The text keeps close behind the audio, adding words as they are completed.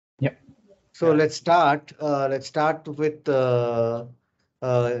So let's start. Let's start with quickly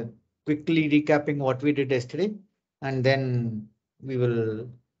recapping what we did yesterday, and then we will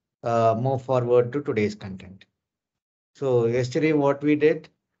move forward to today's content. So yesterday, what we did,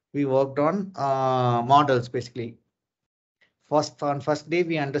 we worked on models basically. First day,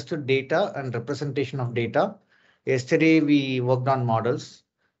 we understood data and representation of data. Yesterday, we worked on models.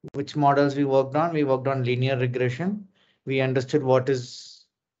 Which models we worked on? We worked on linear regression. We understood what is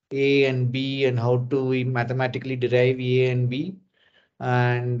A and B and how to we mathematically derive A and B,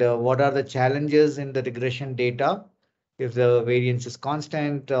 and what are the challenges in the regression data if the variance is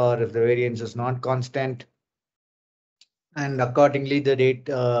constant or if the variance is not constant, and accordingly the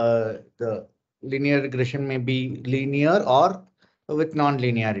linear regression may be linear or with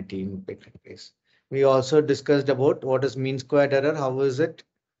non-linearity in different case. We also discussed about what is mean squared error, how is it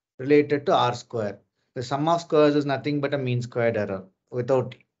related to R square. The sum of squares is nothing but a mean squared error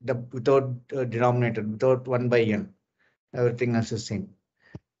without denominator, without 1 by n. Everything else is same.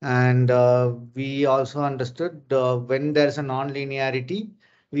 And we also understood when there's a non-linearity,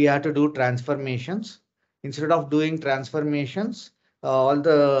 we have to do transformations. Instead of doing transformations, all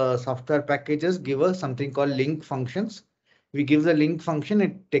the software packages give us something called link functions. We give the link function,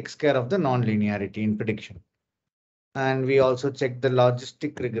 it takes care of the non-linearity in prediction. And we also check the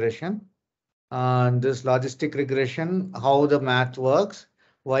logistic regression. This logistic regression, how the math works,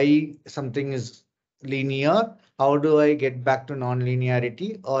 why something is linear, how do I get back to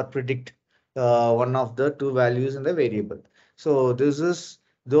non-linearity or predict one of the two values in the variable. So this is,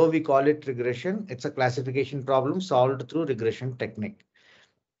 though we call it regression, it's a classification problem solved through regression technique.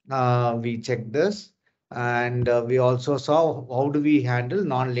 We checked this, and we also saw how do we handle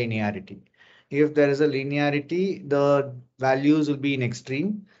non-linearity. If there is a linearity, the values will be in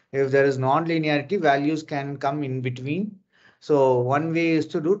extreme. If there is non-linearity, values can come in between. So one way is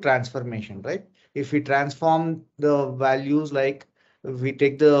to do transformation, right? If we transform the values, like if we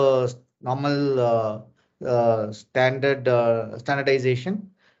take the normal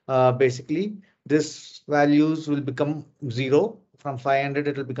standardization, basically this values will become 0. From 500,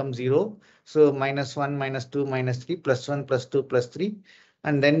 it will become 0. So -1, -2, -3, +1, +2, +3.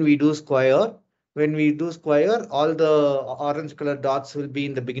 And then we do square. When we do square, all the orange color dots will be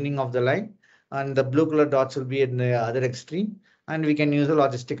in the beginning of the line, and the blue color dots will be in the other extreme. And we can use a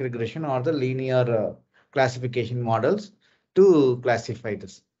logistic regression or the linear classification models to classify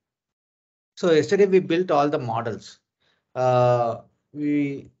this. So yesterday we built all the models. Uh,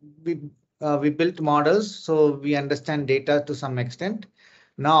 we we we built models, so we understand data to some extent.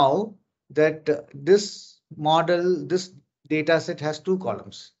 Now that this model, this data set has two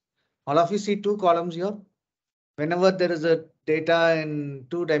columns. All of you see two columns here. Whenever there is a data in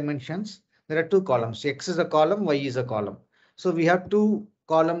 2 dimensions, there are 2 columns. X is a column, Y is a column. So we have 2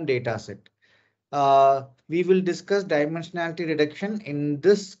 column data set. We will discuss dimensionality reduction in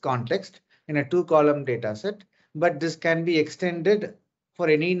this context in a 2 column data set, but this can be extended for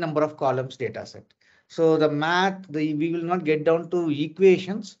any number of columns data set. So the math, we will not get down to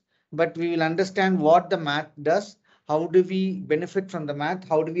equations, but we will understand what the math does. How do we benefit from the math?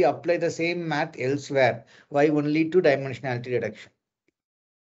 How do we apply the same math elsewhere? Why only to dimensionality reduction?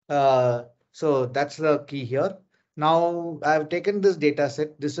 So that's the key here. Now I've taken this data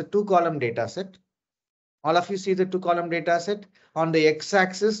set. This is a 2 column data set. All of you see the 2 column data set. On the x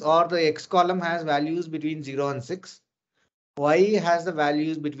axis, or the x column has values between 0 and 6. Y has the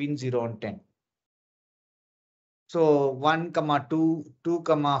values between 0 and 10. So 1, 2, 2,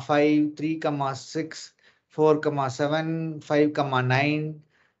 5, 3, 6, 4, 7, 5, 9.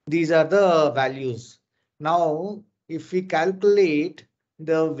 These are the values. Now, if we calculate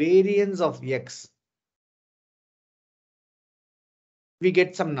the variance of x, we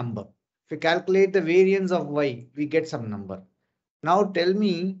get some number. If we calculate the variance of y, we get some number. Now tell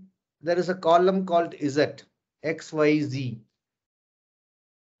me, there is a column called Z, X, Y, Z.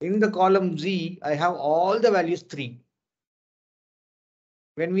 In the column Z, I have all the values 3.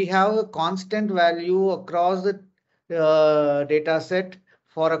 When we have a constant value across the data set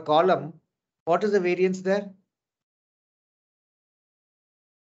for a column, what is the variance there?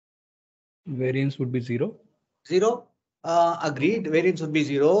 Variance would be 0. 0. Agreed. Variance would be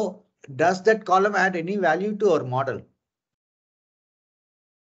 0. Does that column add any value to our model?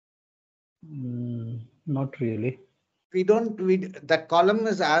 Not really. We don't. That column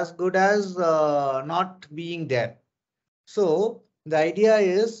is as good as not being there. So the idea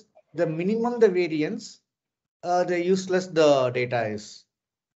is the minimum the variance, the useless the data is.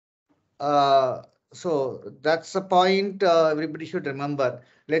 So that's a point everybody should remember.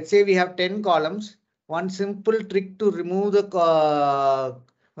 Let's say we have 10 columns. One simple trick to remove the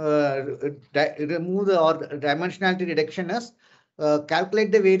remove the or dimensionality reduction as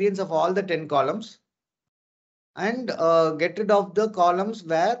calculate the variance of all the 10 columns and get rid of the columns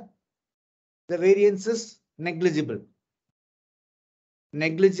where the variance is negligible.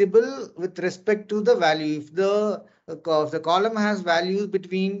 Negligible with respect to the value. If the column has values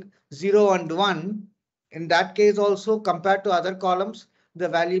between 0 and 1, in that case also compared to other columns, the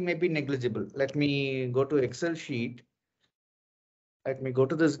value may be negligible. Let me go to Excel sheet. Let me go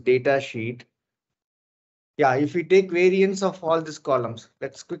to this data sheet. Yeah, if we take variance of all these columns,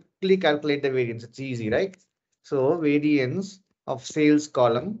 let's quickly calculate the variance. It's easy, right? So variance of sales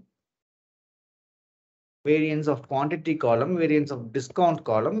column, variance of quantity column, variance of discount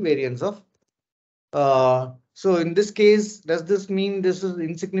column, variance of so in this case, does this mean this is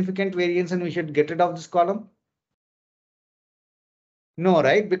insignificant variance and we should get rid of this column? No,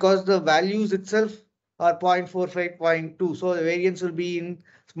 right? Because the values itself are 0.45, 0.2. So the variance will be in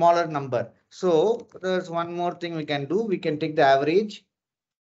smaller number. So there's one more thing we can do. We can take the average.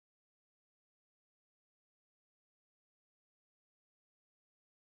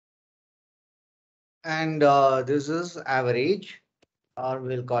 And this is average, or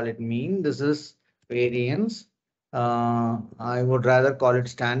we'll call it mean. This is variance. I would rather call it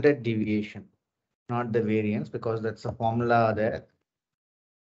standard deviation, not the variance, because that's a formula there.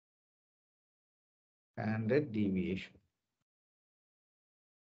 Standard deviation.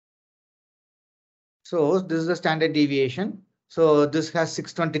 So this is the standard deviation. So this has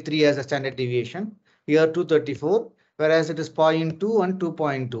 623 as a standard deviation. Here 234, whereas it is 0.2 and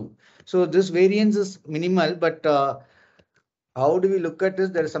 2.2. So this variance is minimal, but how do we look at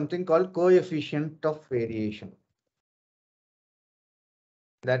this? There is something called coefficient of variation.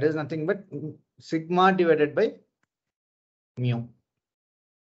 That is nothing but sigma divided by mu.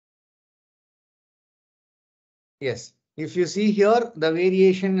 Yes, if you see here, the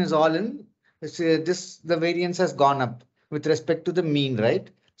variation is all in. The variance has gone up with respect to the mean, right?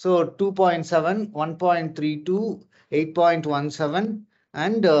 So 2.7, 1.32, 8.17,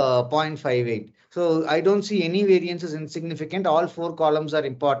 and 0.58. So I don't see any variance is insignificant. All four columns are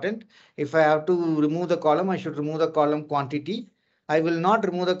important. If I have to remove the column, I should remove the column quantity. I will not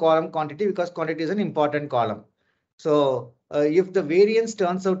remove the column quantity because quantity is an important column. So if the variance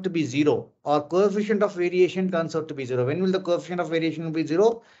turns out to be 0 or coefficient of variation turns out to be 0, when will the coefficient of variation be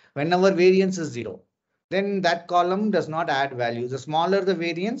 0? Whenever variance is 0, then that column does not add value. The smaller the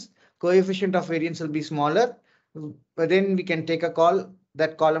variance, coefficient of variance will be smaller, but then we can take a call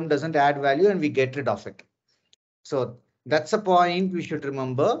that column doesn't add value and we get rid of it. So that's a point we should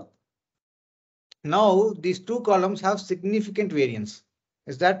remember. Now these two columns have significant variance.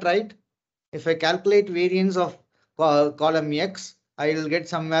 Is that right? If I calculate variance of column X, I will get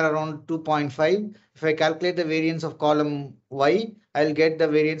somewhere around 2.5. If I calculate the variance of column Y, I'll get the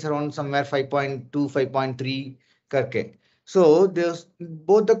variance around somewhere 5.2, 5.3 karke. So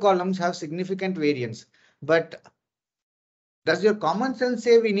both the columns have significant variance. But does your common sense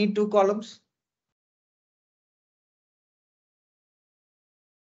say we need two columns?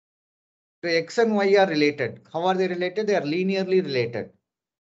 The X and Y are related. How are they related? They are linearly related.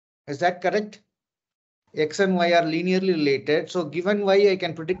 Is that correct? X and Y are linearly related. So given Y, I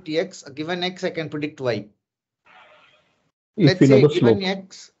can predict X. Given X, I can predict Y. If Let's we know say the slope.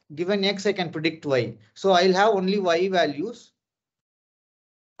 given X, I can predict Y. So I'll have only Y values.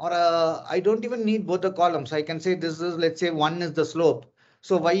 Or I don't even need both the columns. I can say this is, let's say 1 is the slope.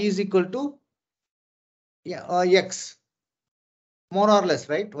 So Y is equal to X. More or less,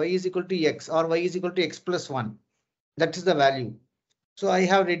 right? Y is equal to X or Y is equal to X plus 1. That is the value. So I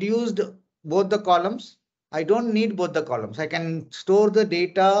have reduced both the columns. I don't need both the columns. I can store the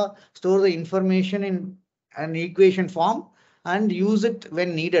data, store the information in an equation form and use it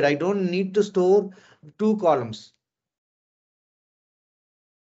when needed. I don't need to store two columns.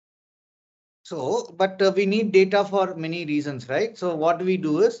 So, but we need data for many reasons, right? So what we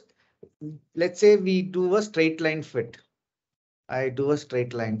do is, let's say we do a straight line fit. I do a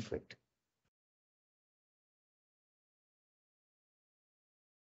straight line fit.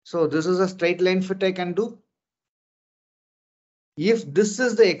 So this is a straight line fit I can do. If this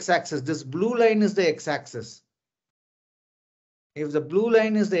is the x-axis, this blue line is the x-axis. If the blue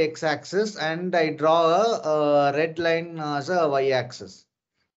line is the x-axis and I draw a red line as a y-axis.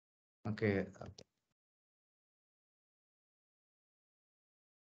 Okay.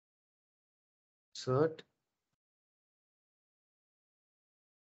 Insert.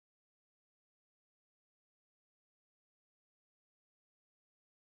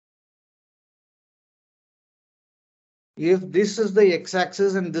 If this is the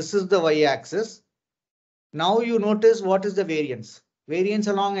x-axis and this is the y-axis, now you notice what is the variance. variance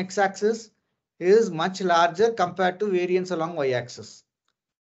along x-axis is much larger compared to variance along y-axis.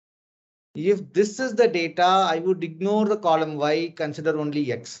 If this is the data, I would ignore the column y, consider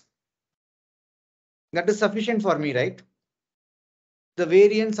only x. That is sufficient for me, right? The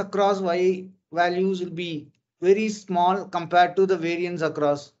variance across y values will be very small compared to the variance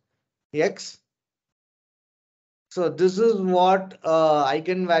across x. So this is what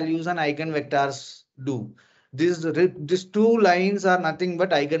eigenvalues and eigenvectors do. These two lines are nothing but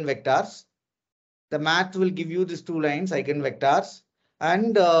eigenvectors. The math will give you these two lines, eigenvectors,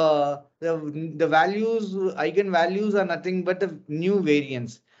 and the values, eigenvalues are nothing but the new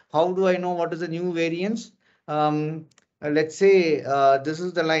variance. How do I know what is the new variance? Let's say this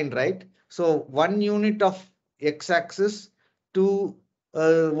is the line, right? So 1 unit of x-axis to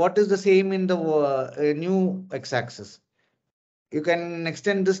what is the same in the new x-axis? You can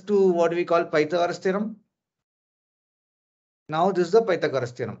extend this to what we call Pythagoras theorem. Now this is the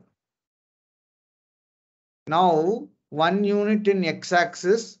Pythagoras theorem. Now 1 unit in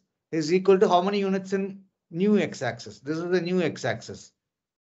x-axis is equal to how many units in new x-axis? This is the new x-axis.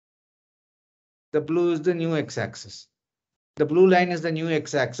 The blue is the new x-axis. The blue line is the new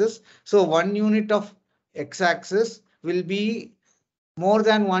x-axis. So 1 unit of x-axis will be more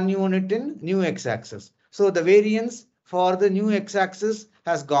than 1 unit in new x-axis. So the variance for the new x-axis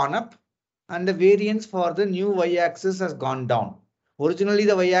has gone up and the variance for the new y-axis has gone down. Originally,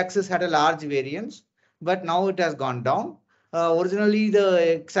 the y-axis had a large variance, but now it has gone down. Originally,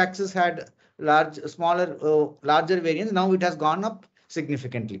 the x-axis had larger variance. Now it has gone up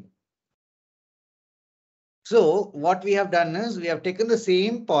significantly. So what we have done is we have taken the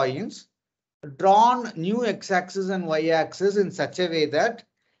same points, drawn new x-axis and y-axis in such a way that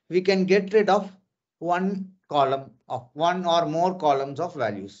we can get rid of one column of one or more columns of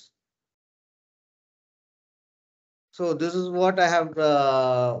values. So this is what I have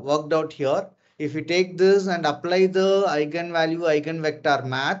worked out here. If you take this and apply the eigenvalue, eigenvector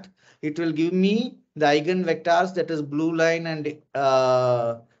math, it will give me the eigenvectors, that is blue line and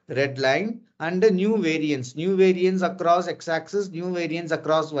red line, and the new variance across x-axis, new variance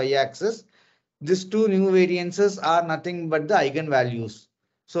across y-axis. These two new variances are nothing but the eigenvalues.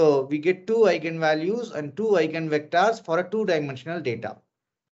 So we get two eigenvalues and two eigenvectors for a two-dimensional data.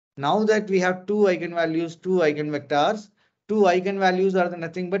 Now that we have two eigenvalues, two eigenvectors, two eigenvalues are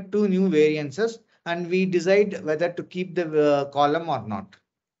nothing but two new variances, and we decide whether to keep the column or not.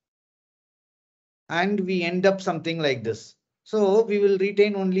 And we end up something like this. So we will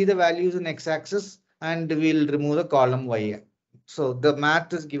retain only the values in x-axis and we'll remove the column y. So the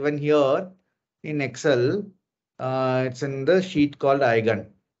math is given here in Excel. It's in the sheet called Eigen.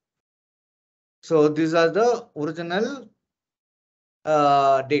 So these are the original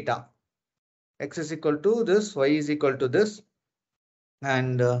data. X is equal to this, y is equal to this,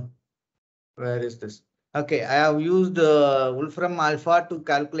 and where is this? Okay, I have used Wolfram Alpha to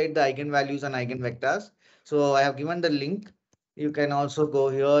calculate the eigenvalues and eigenvectors. So I have given the link. You can also go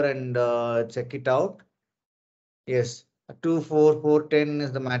here and check it out. Yes, 2, 4, 4, 10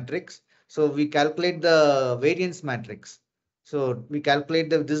 is the matrix. So we calculate the variance matrix. So we calculate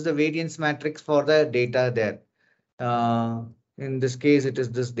this is the variance matrix for the data there. In this case, it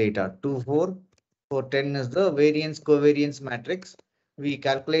is this data 2, 4, 4, 10 is the variance covariance matrix. We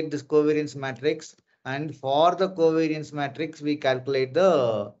calculate this covariance matrix, and for the covariance matrix, we calculate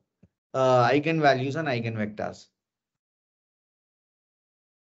the eigenvalues and eigenvectors.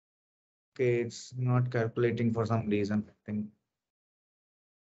 Okay, it's not calculating for some reason, I think.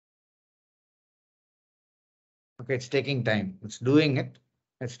 Okay, it's taking time. It's doing it.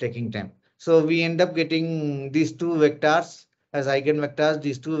 It's taking time. So we end up getting these two vectors as eigenvectors.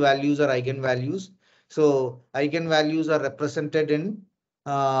 These two values are eigenvalues. So eigenvalues are represented in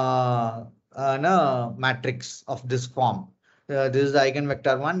a matrix of this form. This is the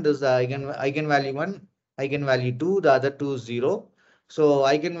eigenvector 1. This is the eigenvalue 1, eigenvalue 2. The other two is 0. So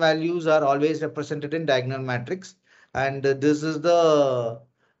eigenvalues are always represented in diagonal matrix. And this is the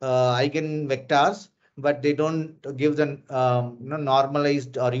eigenvectors, but they don't give the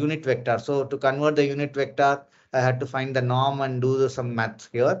normalized or unit vector. So to convert the unit vector, I had to find the norm and do some maths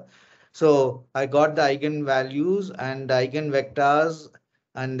here. So I got the eigenvalues and the eigenvectors,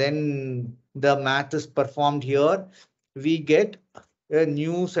 and then the math is performed here. We get a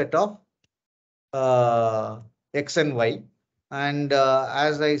new set of x and y. And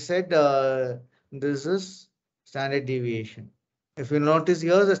as I said, this is standard deviation. If you notice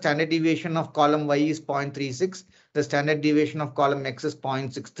here, the standard deviation of column y is 0.36. The standard deviation of column x is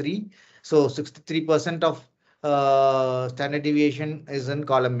 0.63. So 63% of standard deviation is in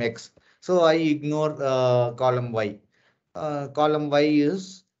column x. So I ignore column y. column Y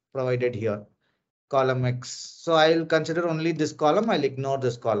is provided here, column X. So I'll consider only this column. I'll ignore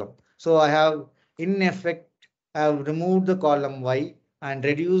this column. So I have in effect, I have removed the column Y and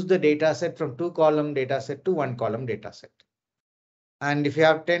reduced the data set from 2-column data set to 1-column data set. And if you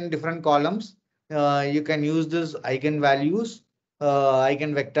have 10 different columns, you can use this eigenvalues,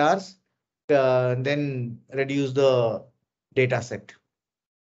 eigenvectors, then reduce the data set.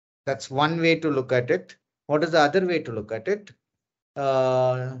 That's one way to look at it. What is the other way to look at it?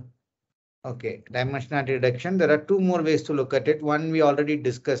 Okay, dimensionality reduction. There are two more ways to look at it. One we already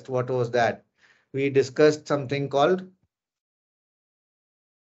discussed. What was that? We discussed something called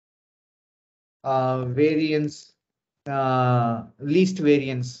variance, least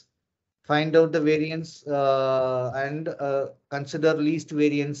variance. Find out the variance and consider least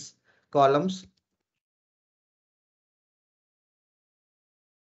variance columns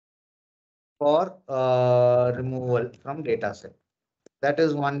for removal from data set. That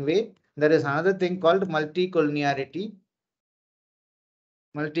is one way. There is another thing called multicollinearity.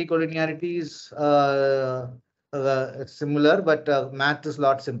 Multicollinearity is similar, but math is a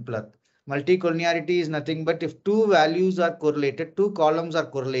lot simpler. Multicollinearity is nothing but if two values are correlated, two columns are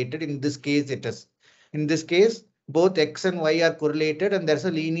correlated. In this case, it is. In this case, both X and Y are correlated and there's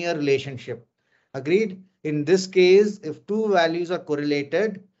a linear relationship. Agreed? In this case, if two values are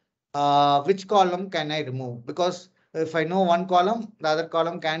correlated, which column can I remove? Because if I know one column, the other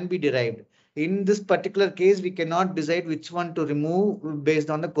column can be derived. In this particular case, we cannot decide which one to remove based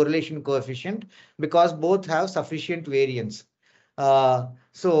on the correlation coefficient because both have sufficient variance.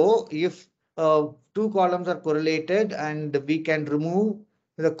 So if two columns are correlated and we can remove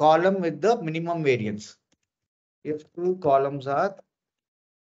the column with the minimum variance. If two columns are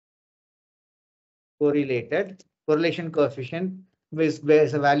correlated, correlation coefficient is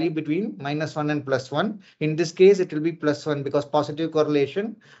a value between -1 and +1. In this case, it will be +1 because positive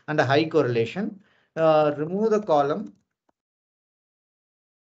correlation and a high correlation. Remove the column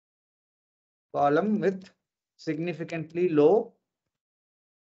with significantly low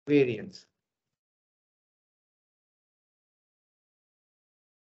variance.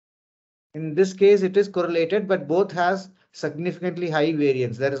 In this case, it is correlated, but both has significantly high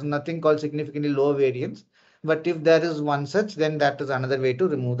variance. There is nothing called significantly low variance. But if there is one such, then that is another way to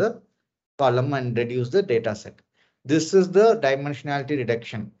remove the column and reduce the data set. This is the dimensionality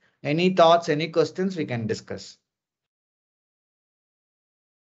reduction. Any thoughts, any questions we can discuss?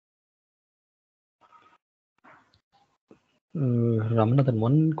 Ramanathan,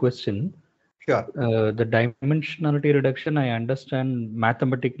 one question. Sure. The dimensionality reduction, I understand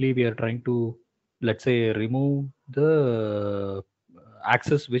mathematically we are trying to, let's say, remove the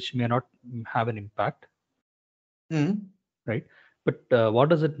axis which may not have an impact, right? But what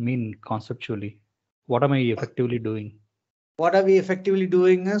does it mean conceptually? What am I effectively doing? What are we effectively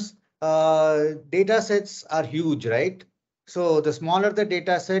doing is data sets are huge, right? So the smaller the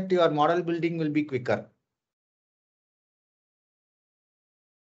data set, your model building will be quicker.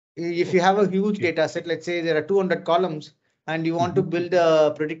 If you have a huge data set, let's say there are 200 columns and you want to build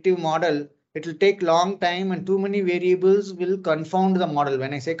a predictive model, it will take long time and too many variables will confound the model.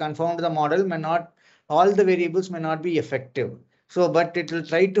 When I say confound the model, all the variables may not be effective. So, but it will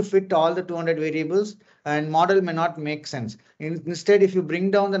try to fit all the 200 variables and model may not make sense. Instead, if you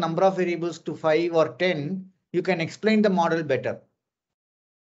bring down the number of variables to 5 or 10, you can explain the model better.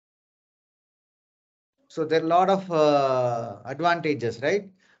 So there are a lot of advantages,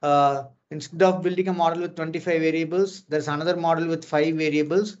 right? Instead of building a model with 25 variables, there's another model with 5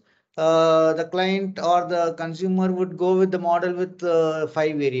 variables. The client or the consumer would go with the model with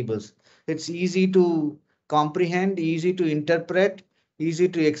 5 variables. It's easy to comprehend, easy to interpret, easy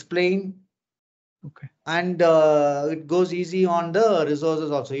to explain. Okay. And it goes easy on the resources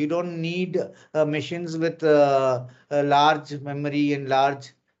also. You don't need machines with a large memory and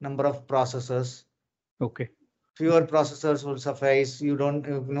large number of processors. Okay. Fewer processors will suffice. You don't,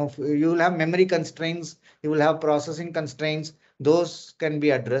 you will have memory constraints. You will have processing constraints. Those can be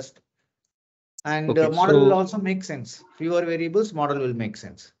addressed. And okay, model will also make sense. Fewer variables, model will make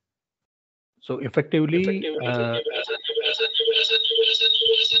sense. So effectively,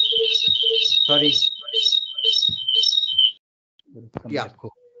 sorry. Yeah,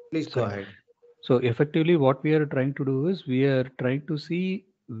 please go ahead. So effectively, what we are trying to do is we are trying to see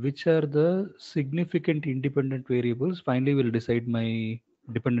which are the significant independent variables. Finally, will decide my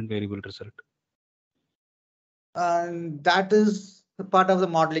dependent variable result. And that is the part of the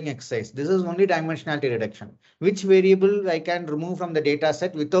modeling exercise. This is only dimensionality reduction. Which variable I can remove from the data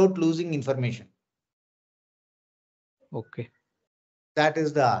set without losing information? Okay. That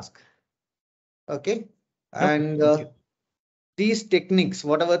is the ask. Okay. Okay, And these techniques,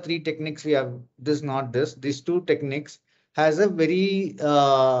 whatever three techniques we have, this, not this, these two techniques has a very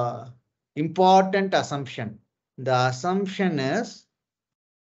important assumption. The assumption is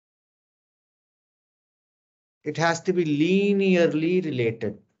it has to be linearly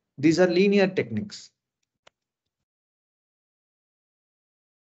related. These are linear techniques.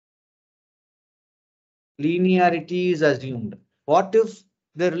 Linearity is assumed. What if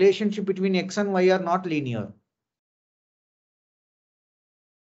the relationship between X and Y are not linear?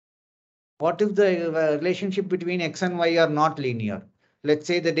 What if the relationship between X and Y are not linear? Let's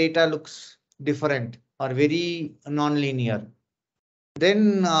say the data looks different or very non-linear.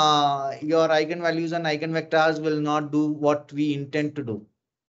 Then your eigenvalues and eigenvectors will not do what we intend to do.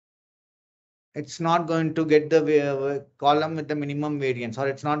 It's not going to get the column with the minimum variance, or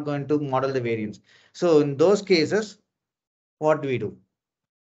it's not going to model the variance. So in those cases, what do we do?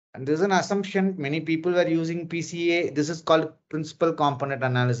 And there's an assumption many people were using PCA. This is called principal component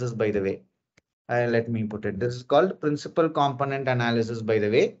analysis, by the way. Let me put it. This is called principal component analysis, by the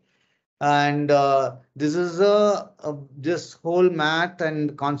way. And this is this whole math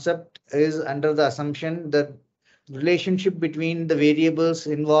and concept is under the assumption that relationship between the variables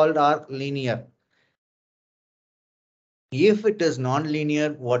involved are linear. If it is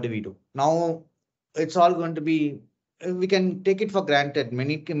non-linear, what do we do? Now, it's all going to be, we can take it for granted.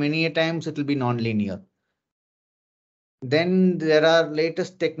 Many times it will be non-linear. Then there are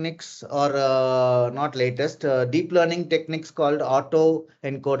latest techniques, or not latest, deep learning techniques called auto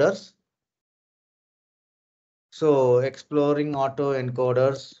encoders. So exploring auto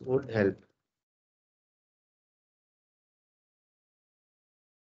encoders would help.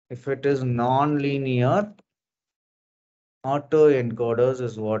 If it is non-linear, auto encoders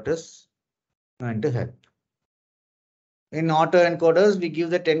is what is going to help. In auto encoders, we give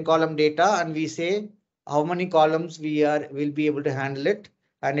the 10 column data and we say how many columns will be able to handle it.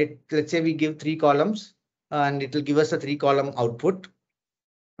 And let's say we give 3 columns and it will give us a 3 column output.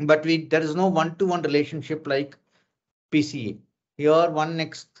 But there is no one-to-one relationship like PCA. Here one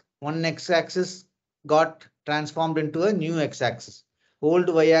x-axis got transformed into a new x-axis.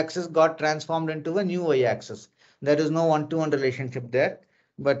 Old y-axis got transformed into a new y-axis. There is no one-to-one relationship there.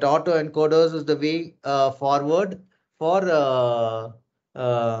 But autoencoders is the way forward for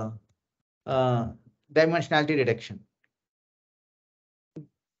dimensionality reduction.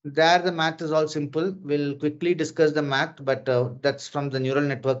 There the math is all simple. We'll quickly discuss the math, but that's from the neural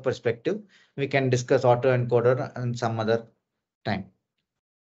network perspective. We can discuss autoencoder and some other time.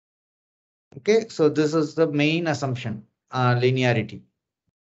 Okay, so this is the main assumption, linearity.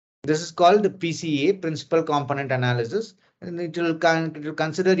 This is called the PCA, principal component analysis. And it will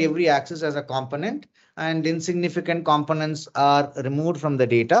consider every axis as a component, and insignificant components are removed from the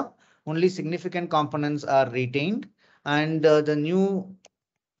data. Only significant components are retained, and the new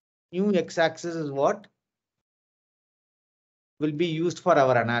x-axis is what will be used for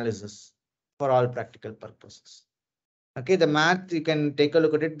our analysis for all practical purposes. Okay, the math, you can take a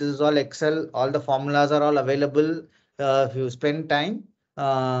look at it. This is all Excel. All the formulas are all available. If you spend time,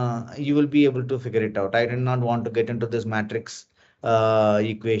 you will be able to figure it out. I did not want to get into this matrix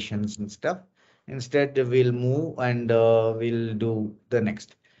equations and stuff. Instead, we'll move and we'll do the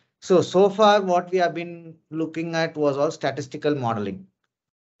next. So far, what we have been looking at was all statistical modeling.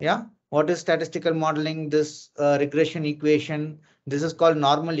 Yeah, what is statistical modeling? This regression equation, this is called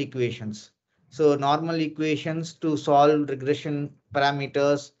normal equations. So normal equations to solve regression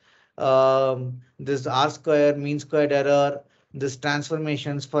parameters, this R square, mean squared error, this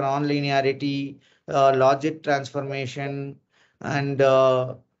transformations for nonlinearity, logic transformation, and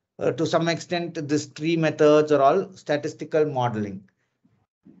to some extent, this tree methods are all statistical modeling.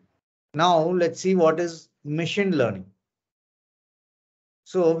 Now let's see what is machine learning.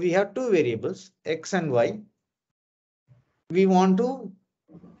 So we have two variables, X and Y. We want to,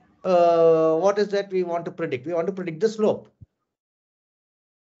 what is that we want to predict? We want to predict the slope.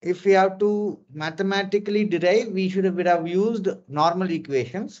 If we have to mathematically derive, we would have used normal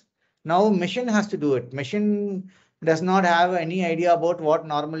equations. Now machine has to do it. Machine does not have any idea about what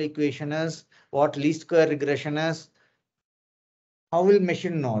normal equation is, what least square regression is. How will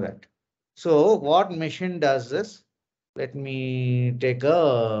machine know that? So what machine does is, let me take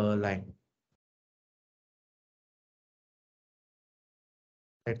a line.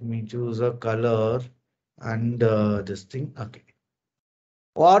 Let me choose a color and this thing. Okay.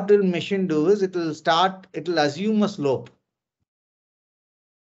 What will machine do is it will assume a slope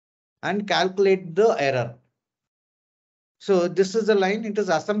and calculate the error. So this is the line, it is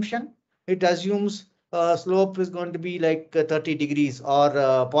assumption. It assumes slope is going to be like 30 degrees or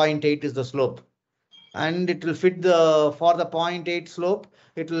 0.8 is the slope. and it will fit for the 0.8 slope,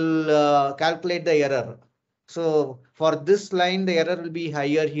 it will calculate the error. So for this line, the error will be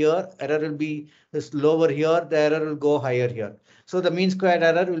higher here, error will be lower here, the error will go higher here. So the mean squared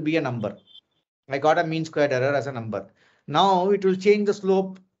error will be a number. I got a mean squared error as a number. Now it will change the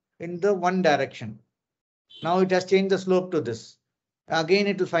slope in the one direction. Now it has changed the slope to this. Again,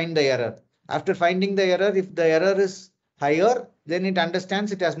 it will find the error. After finding the error, if the error is higher, then it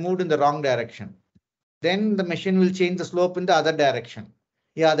understands it has moved in the wrong direction. Then the machine will change the slope in the other direction.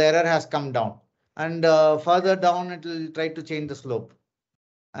 Yeah, the error has come down. And further down, it will try to change the slope.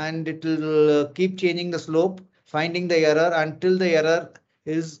 And it will keep changing the slope, finding the error until the error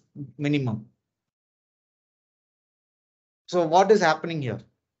is minimum. So what is happening here?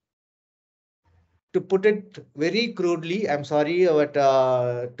 To put it very crudely, I'm sorry, but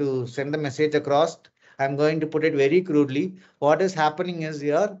to send the message across, I'm going to put it very crudely. What is happening is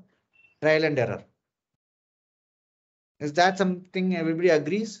here trial and error. Is that something everybody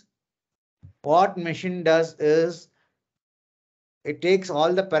agrees? What machine does is it takes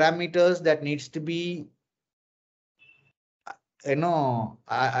all the parameters that needs to be,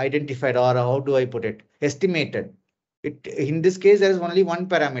 identified, or how do I put it? Estimated. In this case, there is only one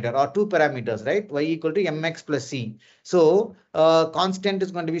parameter or two parameters, right? Y equal to mx plus c. So constant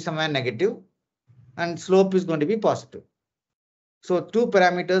is going to be somewhere negative and slope is going to be positive. So two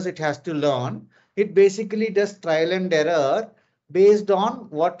parameters it has to learn. It basically does trial and error based on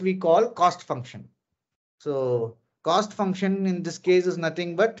what we call cost function. So cost function in this case is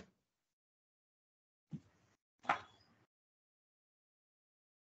nothing but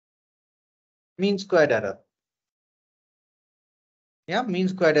mean squared error. Yeah, mean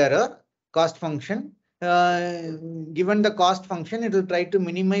squared error, cost function. Given the cost function, it will try to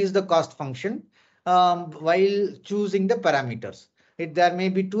minimize the cost function while choosing the parameters. There may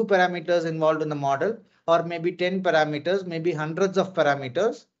be two parameters involved in the model, or maybe 10 parameters, maybe hundreds of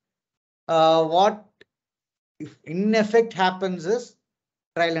parameters. What if in effect happens is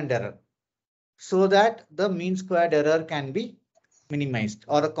trial and error, so that the mean squared error can be minimized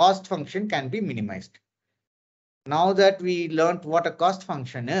or a cost function can be minimized. Now that we learned what a cost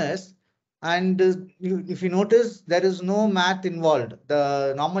function is, and if you notice, there is no math involved.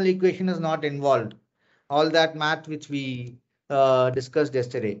 The normal equation is not involved. All that math which we discussed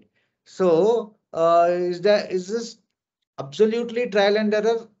yesterday. So is this absolutely trial and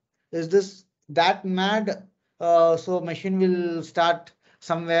error? Is this that mad? So machine will start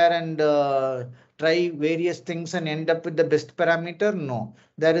somewhere and try various things and end up with the best parameter? No,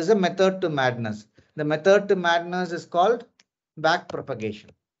 there is a method to madness. The method to madness is called back propagation.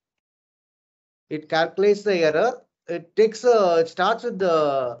 It calculates the error. It starts with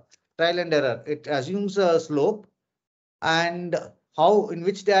the trial and error. It assumes a slope, and how in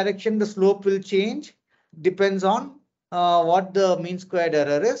which direction the slope will change depends on what the mean squared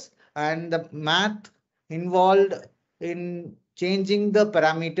error is, and the math involved in changing the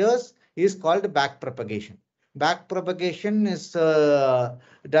parameters is called back propagation. Back propagation is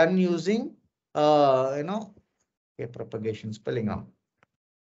done using propagation spelling out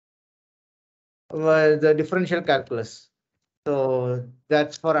the differential calculus. So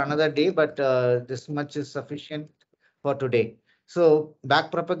that's for another day, but this much is sufficient for today. So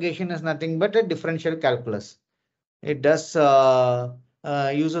back propagation is nothing but a differential calculus. It does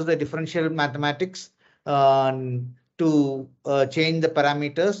uses the differential mathematics to change the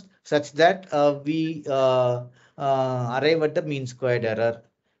parameters such that we arrive at the mean squared error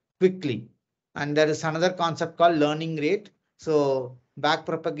quickly. And there is another concept called learning rate. So back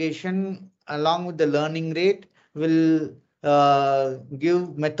propagation along with the learning rate will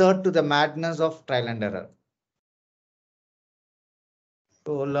give method to the madness of trial and error.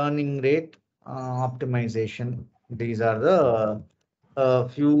 So learning rate, optimization. These are the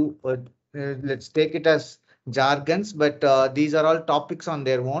few. Let's take it as jargons, but these are all topics on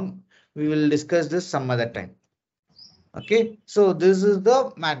their own. We will discuss this some other time. Okay, so this is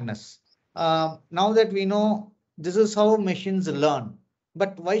the madness. Now that we know this is how machines learn,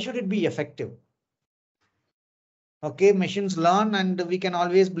 but why should it be effective? Okay, machines learn and we can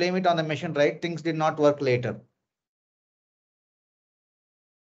always blame it on the machine, right? Things did not work later.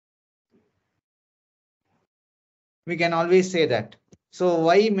 We can always say that. So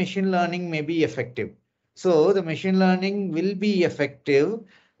why machine learning may be effective? So the machine learning will be effective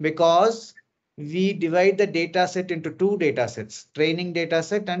because we divide the data set into two data sets, training data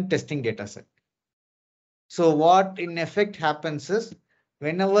set and testing data set. So what in effect happens is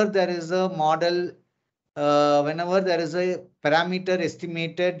whenever there is a model, whenever there is a parameter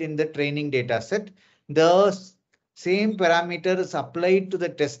estimated in the training data set, the same parameter is applied to the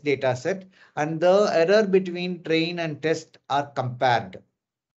test data set and the error between train and test are compared.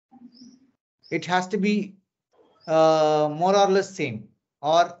 It has to be more or less same,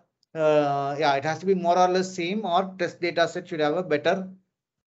 or yeah, it has to be more or less same, or test data set should have a better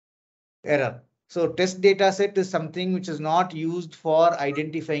error. So test data set is something which is not used for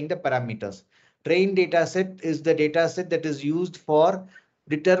identifying the parameters. Train data set is the data set that is used for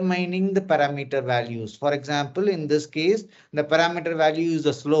determining the parameter values. For example, in this case, the parameter value is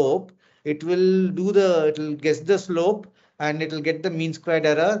the slope. It will guess the slope and it will get the mean squared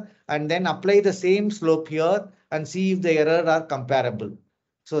error and then apply the same slope here and see if the error are comparable.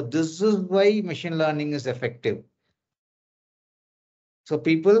 So this is why machine learning is effective. So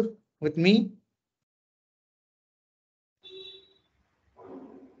people with me?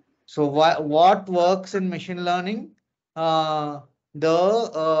 So what works in machine learning? Uh, the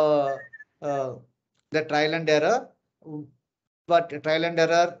uh, uh, the trial and error, but trial and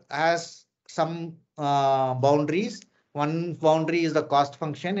error has some boundaries. One boundary is the cost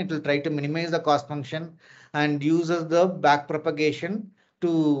function. It will try to minimize the cost function and uses the back propagation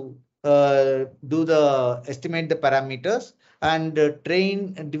to do the estimate the parameters and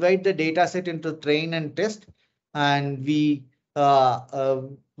divide the data set into train and test, and we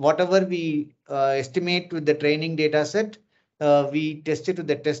whatever we estimate with the training data set, we test it with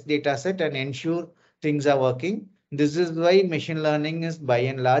the test data set and ensure things are working. This is why machine learning is by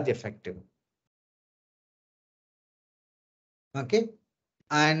and large effective. Okay.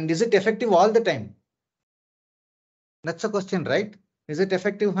 And is it effective all the time? That's a question, right? Is it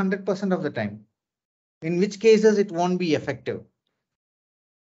effective 100% of the time? In which cases it won't be effective?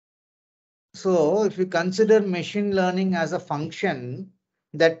 So if you consider machine learning as a function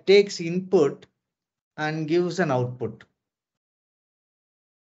that takes input and gives an output.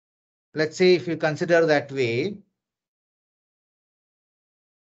 Let's say if you consider that way,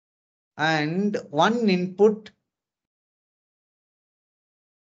 and one input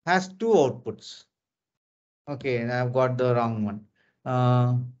has two outputs. Okay, I've got the wrong one.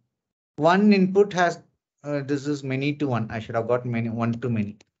 One input has, this is many to one. I should have got many, one to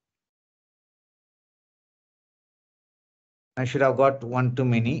many. I should have got one to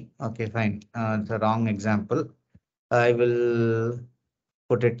many. Okay, fine. It's a wrong example. I will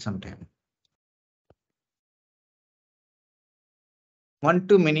put it sometime. One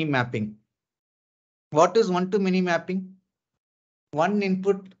to many mapping. What is one to many mapping? One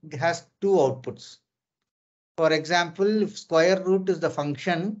input has two outputs. For example, if square root is the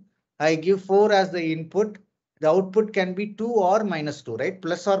function, I give 4 as the input. The output can be 2 or minus 2, right?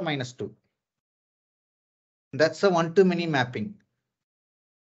 Plus or minus 2. That's a one to many mapping.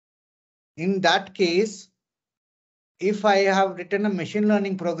 In that case, if I have written a machine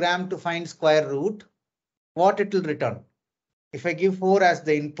learning program to find square root, what it will return? If I give 4 as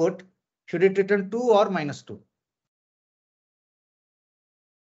the input, should it return 2 or minus 2?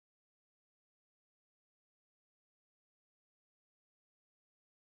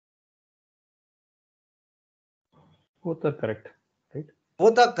 Both are correct, right?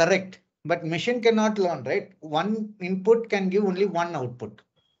 Both are correct, but machine cannot learn, right? One input can give only one output.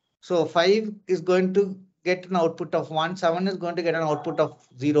 So 5 is going to get an output of 1, 7 is going to get an output of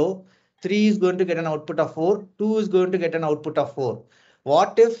 0, 3 is going to get an output of 4, 2 is going to get an output of 4.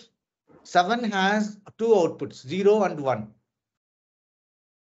 What if 7 has two outputs, 0 and 1?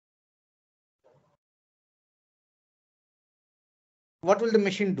 What will the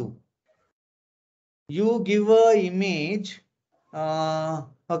machine do? You give a image.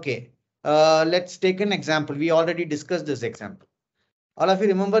 Okay, let's take an example. We already discussed this example. All of you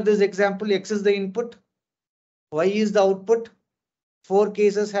remember this example? X is the input, Y is the output. 4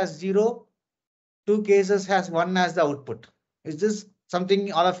 cases has 0, 2 cases has 1 as the output. Is this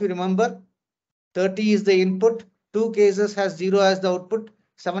something all of you remember? 30 is the input, 2 cases has 0 as the output,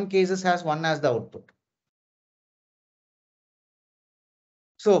 7 cases has 1 as the output.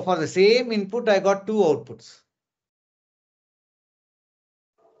 So for the same input, I got 2 outputs.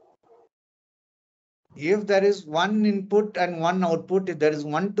 If there is one input and one output, if there is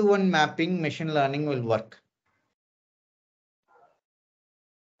one-to-one mapping, machine learning will work.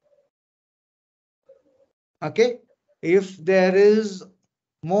 Okay. If there is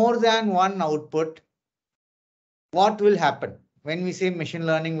more than one output, what will happen? When we say machine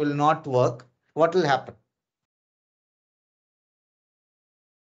learning will not work, what will happen?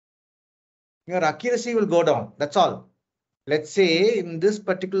 Your accuracy will go down. That's all. Let's say in this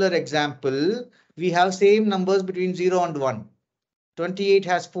particular example, we have same numbers between 0 and 1. 28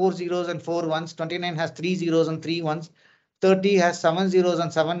 has 4 zeros and 4 ones. 29 has 3 zeros and 3 ones. 30 has 7 zeros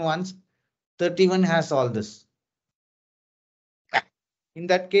and 7 ones. 31 has all this. In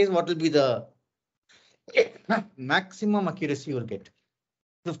that case, what will be the maximum accuracy you will get?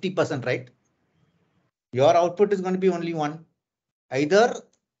 50%, right? Your output is going to be only one. Either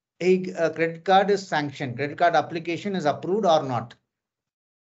a credit card is sanctioned, credit card application is approved or not.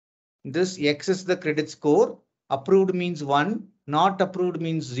 This X is the credit score. Approved means 1, not approved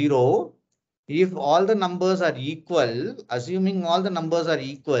means 0. If all the numbers are equal, assuming all the numbers are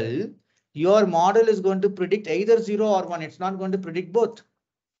equal, your model is going to predict either 0 or 1. It's not going to predict both.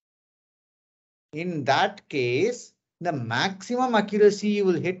 In that case, the maximum accuracy you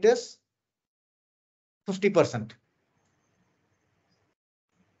will hit is 50%.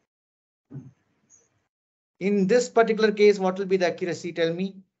 In this particular case, what will be the accuracy? Tell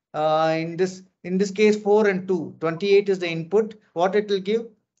me. In this case, 4 and 2, 28 is the input. What it will give?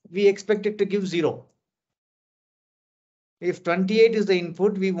 We expect it to give 0. If 28 is the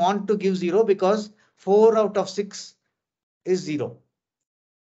input, we want to give 0 because 4 out of 6 is 0.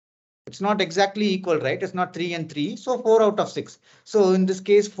 It's not exactly equal, right? It's not 3 and 3. So 4 out of 6. So in this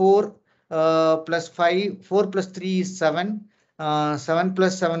case, 4 plus 5, 4 plus 3 is 7. 7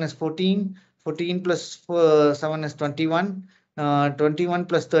 plus 7 is 14. 14 plus 7 is 21. 21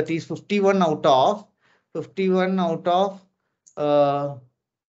 plus 30 is 51 out of 51 out of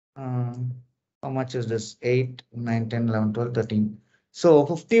how much is this? 8, 9, 10, 11, 12, 13. So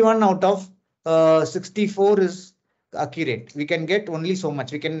 51 out of 64 is accurate. We can get only so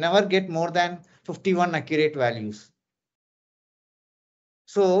much. We can never get more than 51 accurate values.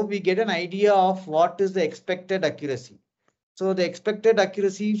 So we get an idea of what is the expected accuracy. So the expected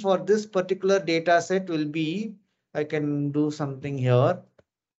accuracy for this particular data set will be, I can do something here,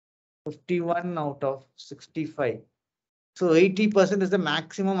 51 out of 65. So 80% is the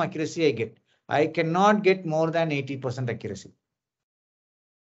maximum accuracy I get. I cannot get more than 80% accuracy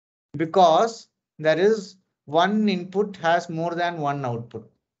because there is one input has more than one output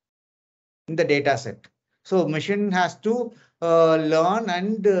in the data set. So machine has to learn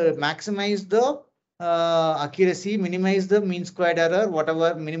and maximize the accuracy, minimize the mean squared error,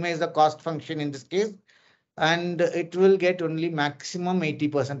 whatever, minimize the cost function in this case, and it will get only maximum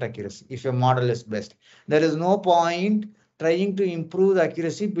 80% accuracy if your model is best. There is no point trying to improve the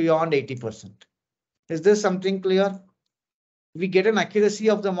accuracy beyond 80%. Is this something clear? We get an accuracy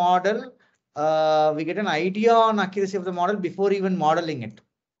of the model. We get an idea on accuracy of the model before even modeling it.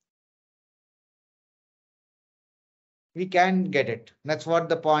 We can get it. That's what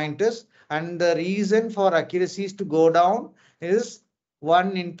the point is. And the reason for accuracies to go down is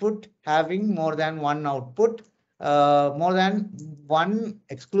one input having more than one output, more than one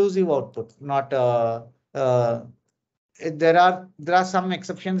exclusive output, not there are some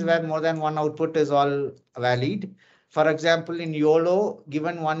exceptions where more than one output is all valid. For example, in YOLO,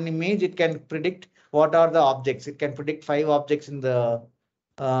 given one image, it can predict what are the objects. It can predict 5 objects in the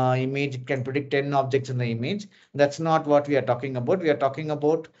image. It can predict 10 objects in the image. That's not what we are talking about. We are talking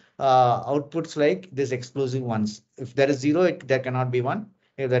about outputs like these exclusive ones. If there is 0, there cannot be 1.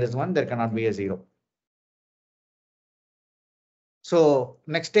 If there is 1, there cannot be a 0. So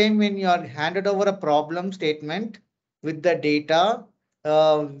next time when you are handed over a problem statement with the data,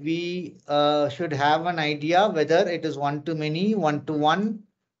 we should have an idea whether it is one-to-many, one-to-one,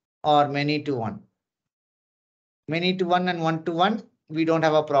 or many-to-one. Many-to-one and one-to-one, we don't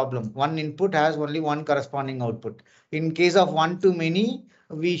have a problem. One input has only one corresponding output. In case of one-to-many,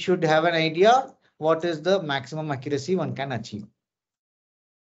 we should have an idea what is the maximum accuracy one can achieve.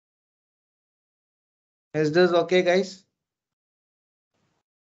 Is this okay, guys?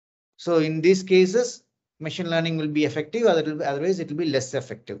 So in these cases, machine learning will be effective, otherwise it will be less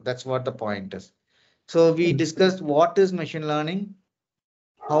effective. That's what the point is. So we discussed what is machine learning,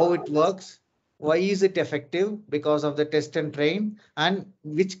 how it works, why is it effective because of the test and train, and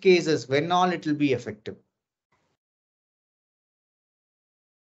which cases, when all it will be effective.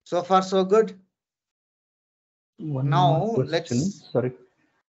 So far, so good. One now more question. let's Sorry.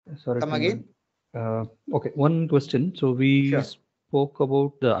 come again. Okay, one question. So we spoke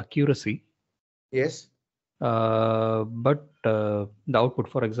about the accuracy. Yes. But the output,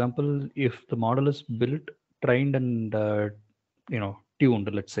 for example, if the model is built, trained, and tuned,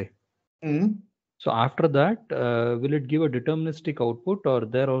 let's say. So after that, will it give a deterministic output, or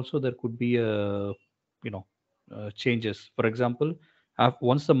there could be a changes? For example,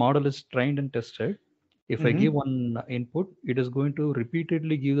 once the model is trained and tested, if I give one input, it is going to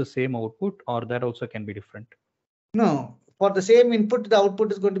repeatedly give the same output, or that also can be different? No, for the same input, the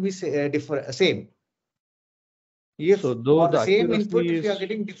output is going to be same. If so, for the same input, if you are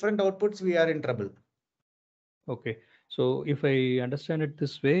getting different outputs, we are in trouble. Okay. So if I understand it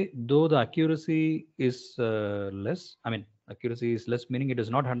this way, though the accuracy is less, I mean, accuracy is less, meaning it is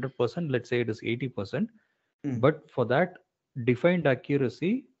not 100%, let's say it is 80%. Hmm. But for that defined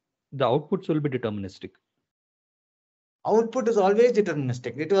accuracy, the outputs will be deterministic. Output is always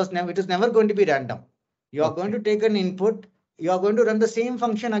deterministic. It is never going to be random. You are going Okay. to take an input, you are going to run the same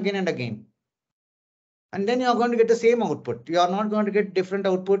function again and again. And then you are going to get the same output. You are not going to get different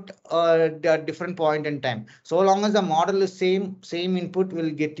output at different point in time. So long as the model is same input will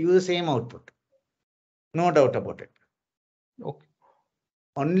get you the same output. No doubt about it. Okay.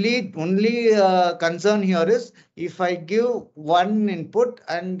 Only concern here is if I give one input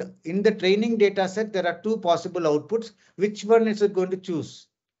and in the training data set, there are two possible outputs, which one is it going to choose?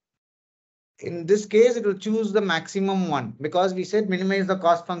 In this case, it will choose the maximum one because we said minimize the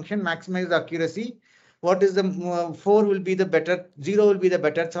cost function, maximize the accuracy. What is the 4 will be the better, 0 will be the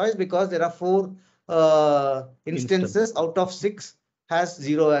better choice because there are 4 instances out of 6 has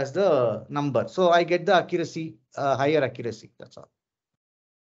 0 as the number. So I get the accuracy, higher accuracy. That's all.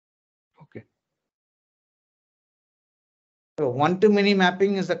 Okay. So one-to-many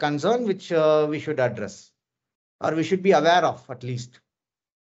mapping is the concern which we should address or we should be aware of at least.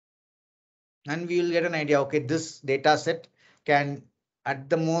 And we will get an idea, okay, this data set can at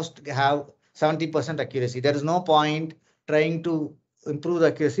the most have 70% accuracy. There is no point trying to improve the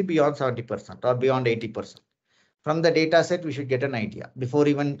accuracy beyond 70% or beyond 80%. From the data set, we should get an idea before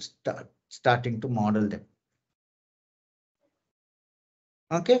even starting to model them.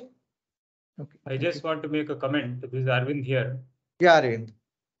 Okay. Okay. I just want to make a comment. This is Arvind here. Yeah, Arvind.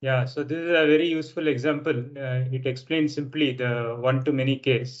 Yeah, so this is a very useful example. It explains simply the one-to-many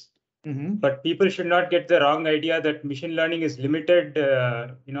case. But people should not get the wrong idea that machine learning is limited,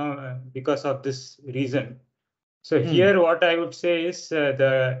 because of this reason. So here, what I would say is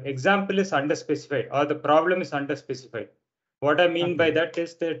the example is underspecified or the problem is underspecified. What I mean by that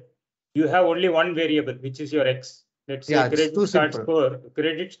is that you have only one variable, which is your X. Let's say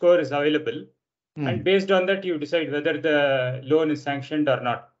credit score is available. And based on that, you decide whether the loan is sanctioned or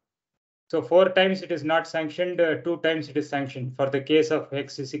not. So 4 times it is not sanctioned, 2 times it is sanctioned for the case of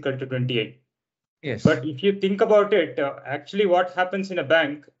X is equal to 28. Yes. But if you think about it, actually what happens in a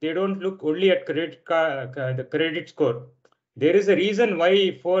bank, they don't look only at the credit score. There is a reason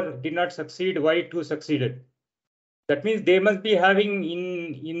why 4 did not succeed, why 2 succeeded. That means they must be having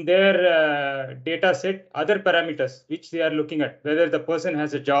in their data set other parameters which they are looking at, whether the person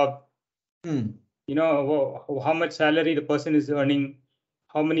has a job, how much salary the person is earning,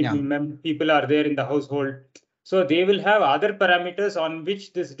 how many people are there in the household. So they will have other parameters on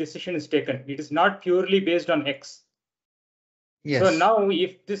which this decision is taken. It is not purely based on X. Yes. So now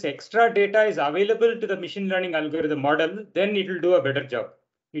if this extra data is available to the machine learning algorithm model, then it will do a better job.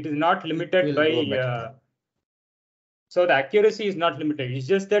 It is not limited by... so the accuracy is not limited. It's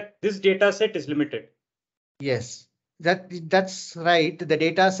just that this data set is limited. Yes, that's right. The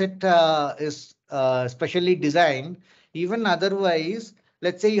data set is specially designed. Even otherwise,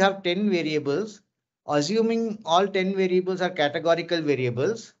 let's say you have 10 variables, assuming all 10 variables are categorical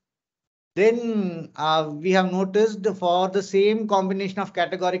variables, then we have noticed for the same combination of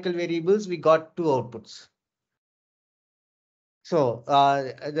categorical variables, we got 2 outputs. So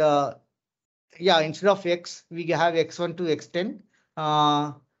instead of X, we have X1 to X10.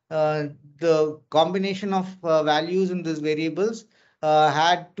 The combination of values in these variables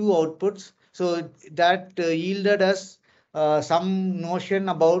had 2 outputs. So that yielded us some notion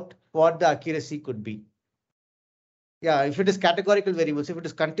about what the accuracy could be. Yeah, if it is categorical variables, if it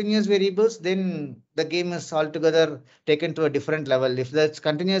is continuous variables, then the game is altogether taken to a different level. If that's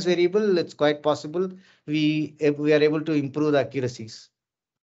continuous variable, it's quite possible we are able to improve the accuracies.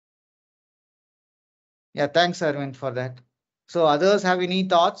 Yeah, thanks, Arvind, for that. So others have any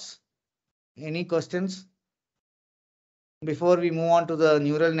thoughts? Any questions? Before we move on to the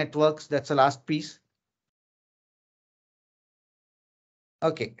neural networks, that's the last piece.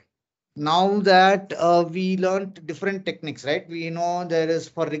 Okay. Now that we learned different techniques, right? We know there is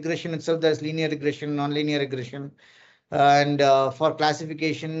for regression itself, there's linear regression, nonlinear regression. And for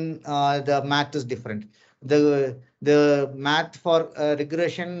classification, the math is different. The math for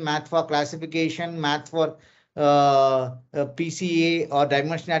regression, math for classification, math for PCA or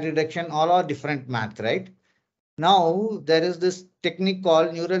dimensionality reduction, all are different math, right? Now there is this technique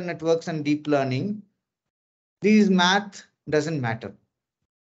called neural networks and deep learning. These math doesn't matter.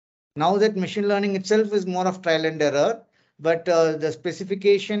 Now that machine learning itself is more of trial and error, but the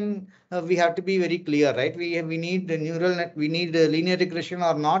specification we have to be very clear, right? We need the neural net, we need linear regression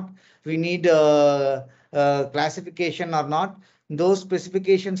or not, we need classification or not. Those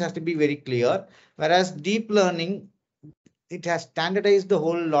specifications have to be very clear. Whereas deep learning, it has standardized the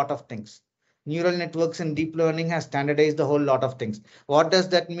whole lot of things. neural networks and deep learning has standardized the whole lot of things. What does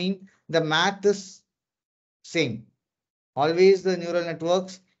that mean? The math is same. Always the neural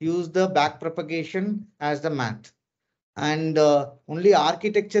networks use the backpropagation as the math. And only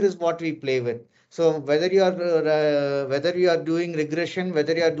architecture is what we play with. So whether you are doing regression,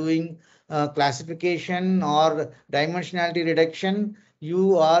 whether you are doing classification or dimensionality reduction,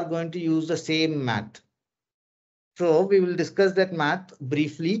 you are going to use the same math. So we will discuss that math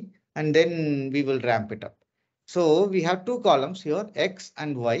briefly and then we will ramp it up. So we have two columns here, X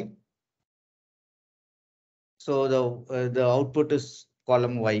and Y. So the output is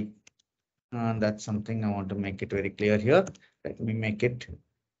column Y. That's something I want to make it very clear here. Let me make it.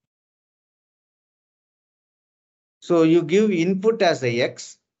 So you give input as a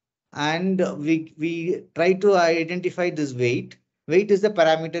X and we try to identify this weight. Weight is the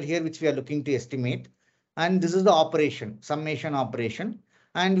parameter here which we are looking to estimate. And this is the operation, summation operation,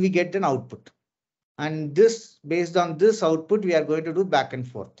 and we get an output. And this, based on this output, we are going to do back and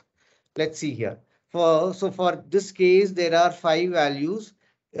forth. Let's see here. So for this case, there are 5 values,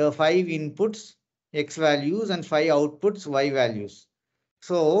 5 inputs, X values, and 5 outputs, Y values.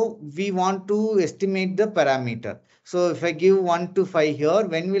 So we want to estimate the parameter. So if I give 1 to 5 here,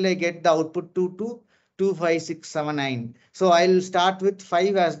 when will I get the output 2 to 2, 5, 6, 7, 9? So I'll start with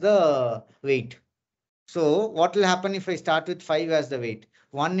 5 as the weight. So what will happen if I start with 5 as the weight?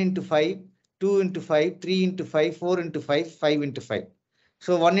 1 into 5, 2 into 5, 3 into 5, 4 into 5, 5 into 5.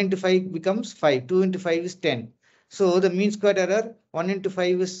 So 1 into 5 becomes 5, 2 into 5 is 10. So the mean squared error, 1 into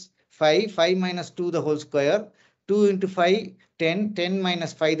 5 is 5, 5 minus 2 the whole square, 2 into 5, 10, 10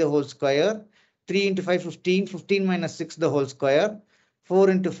 minus 5 the whole square, 3 into 5, 15, 15 minus 6 the whole square, 4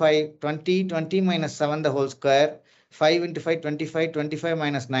 into 5, 20, 20 minus 7 the whole square, 5 into 5, 25, 25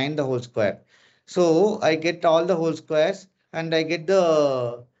 minus 9 the whole square. So I get all the whole squares and I get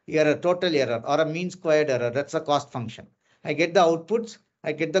the error, total error or a mean squared error. That's a cost function. I get the outputs,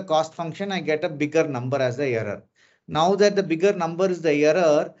 I get the cost function, I get a bigger number as the error. Now that the bigger number is the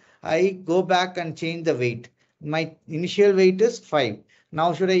error, I go back and change the weight. My initial weight is 5.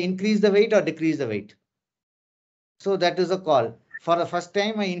 Now should I increase the weight or decrease the weight? So that is a call. For the first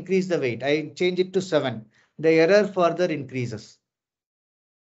time, I increase the weight. I change it to 7. The error further increases.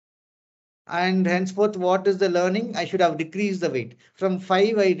 And henceforth, what is the learning? I should have decreased the weight. From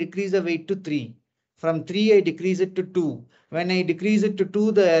 5, I decrease the weight to 3. From 3, I decrease it to 2. When I decrease it to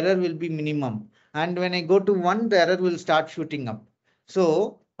 2, the error will be minimum. And when I go to 1, the error will start shooting up.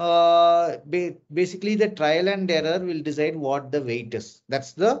 So basically, the trial and error will decide what the weight is.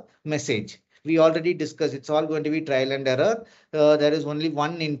 That's the message. We already discussed it's all going to be trial and error. There is only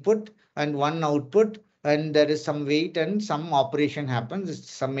one input and one output, and there is some weight and some operation happens.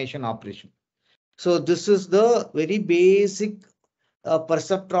 It's summation operation. So this is the very basic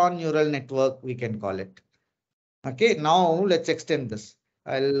perceptron neural network, we can call it. Okay, now let's extend this.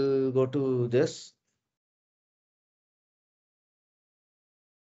 I'll go to this.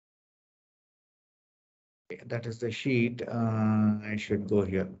 Okay, that is the sheet. I should go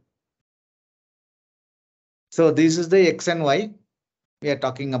here. So this is the X and Y we are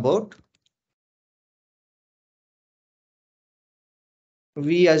talking about.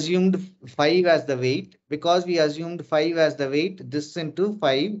 We assumed 5 as the weight. Because we assumed 5 as the weight, this into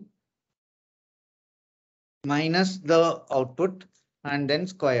 5 minus the output and then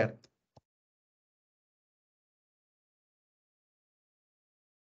square.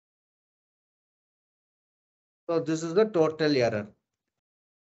 So this is the total error.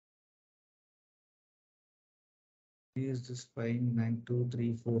 Is this 5, 9, 2,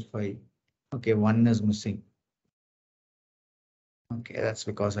 3, 4, 5. Okay, 1 is missing. Okay, that's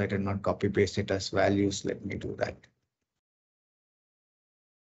because I did not copy paste it as values. Let me do that.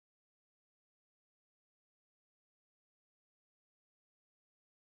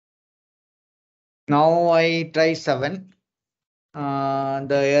 Now I try 7. The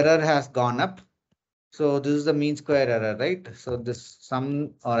error has gone up. So this is the mean square error, right? So this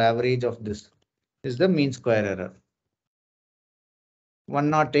sum or average of this is the mean square error.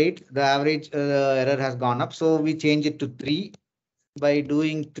 108, the average error has gone up. So we change it to 3. By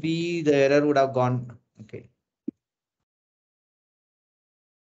doing 3, the error would have gone. Okay.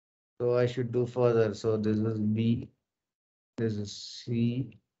 So I should do further. So this is B, this is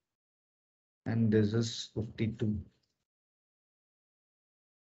C, and this is 52.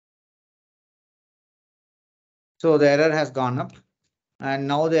 So the error has gone up and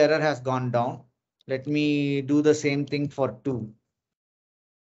now the error has gone down. Let me do the same thing for 2.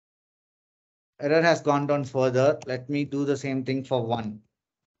 Error has gone down further. Let me do the same thing for 1.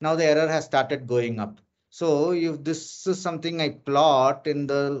 Now the error has started going up. So if this is something I plot in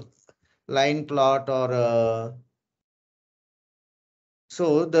the line plot or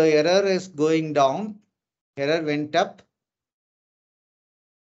so the error is going down, error went up.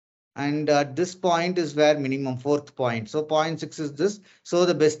 And at this point is where minimum, fourth point. So 0.6 is this. So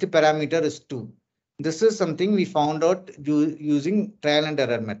the best parameter is 2. This is something we found out using trial and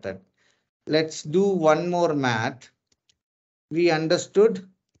error method. Let's do one more math. We understood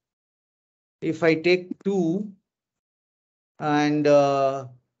if I take 2 and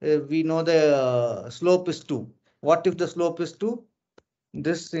we know the slope is 2. What if the slope is 2?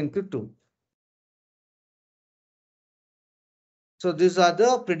 This into 2. So these are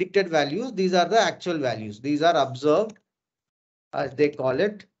the predicted values. These are the actual values. These are observed, as they call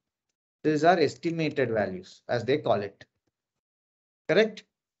it. These are estimated values, as they call it. Correct?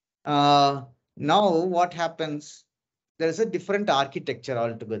 Now what happens? There is a different architecture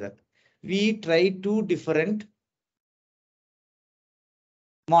altogether. We try two different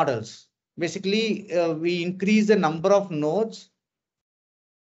models. Basically, we increase the number of nodes.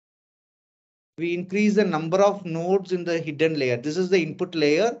 We increase the number of nodes in the hidden layer. This is the input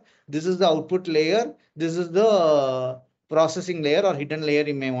layer. This is the output layer. This is the processing layer or hidden layer,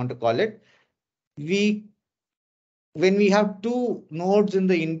 you may want to call it. When we have two nodes in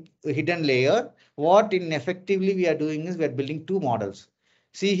the hidden layer, what effectively we are doing is we are building two models.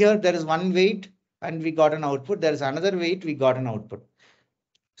 See here, there is one weight and we got an output. There is another weight, we got an output.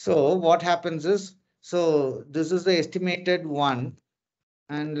 So what happens is, so this is the estimated one,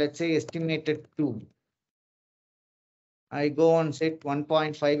 and let's say estimated 2. I go and set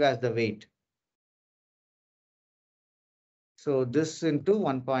 1.5 as the weight. So this into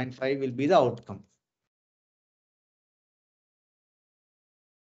 1.5 will be the outcome.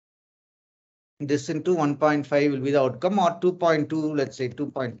 This into 1.5 will be the outcome, or 2.2, let's say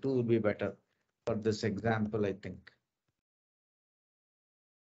 2.2 will be better for this example, I think.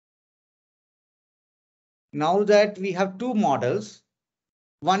 Now that we have two models,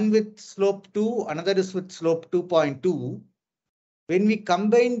 one with slope 2, another is with slope 2.2. When we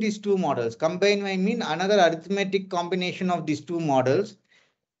combine these two models, combine I mean another arithmetic combination of these two models,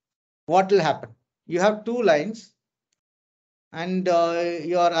 what will happen? You have two lines and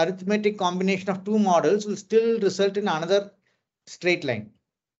your arithmetic combination of two models will still result in another straight line.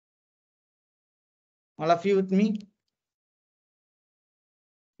 All of you with me?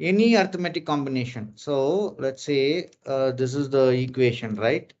 Any arithmetic combination. So let's say this is the equation,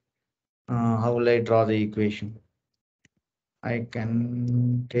 right? How will I draw the equation? I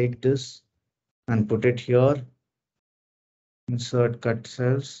can take this and put it here. Insert cut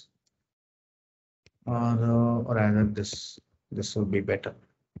cells, or rather this would be better.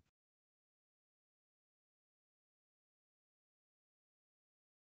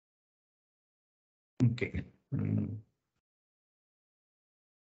 Okay.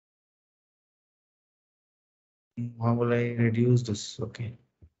 How will I reduce this? Okay.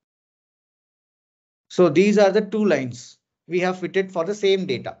 So these are the two lines we have fitted for the same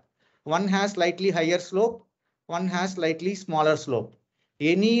data. One has slightly higher slope, one has slightly smaller slope.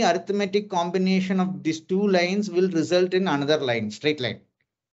 Any arithmetic combination of these two lines will result in another line, straight line.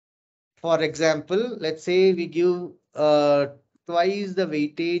 For example, let's say we give twice the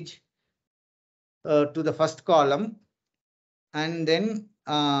weightage to the first column and then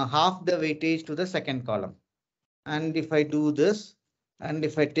half the weightage to the second column. And if I do this, and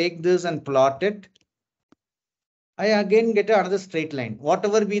if I take this and plot it, I again get another straight line.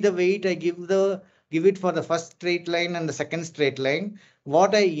 Whatever be the weight I give it for the first straight line and the second straight line,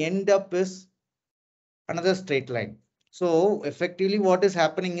 what I end up is another straight line. So effectively what is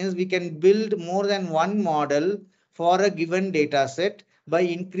happening is we can build more than one model for a given data set by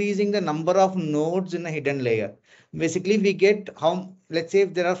increasing the number of nodes in a hidden layer. Basically, we get let's say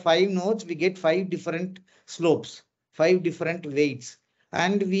if there are 5 nodes, we get 5 different slopes, 5 different weights,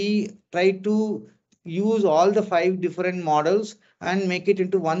 and we try to use all the 5 different models and make it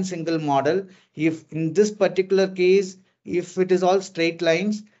into one single model. If in this particular case, if it is all straight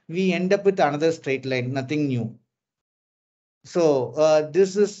lines, we end up with another straight line, nothing new. So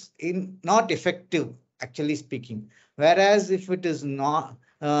this is not effective, actually speaking. Whereas if it is not,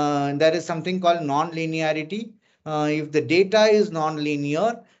 there is something called non-linearity. If the data is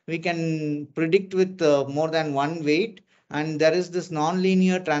non-linear, we can predict with more than one weight, and there is this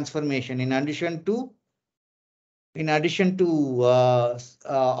non-linear transformation. In addition to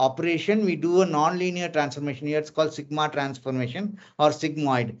operation, we do a non-linear transformation. Here it's called sigma transformation or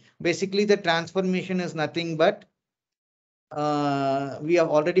sigmoid. Basically, the transformation is nothing but we are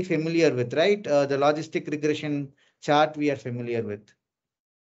already familiar with, right? The logistic regression chart we are familiar with.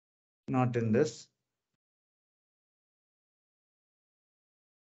 Not in this.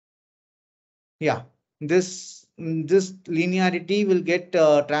 Yeah, this linearity will get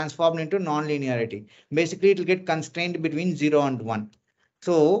transformed into non-linearity. Basically, it will get constrained between 0 and 1.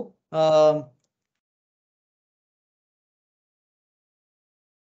 So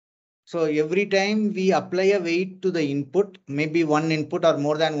so every time we apply a weight to the input, maybe one input or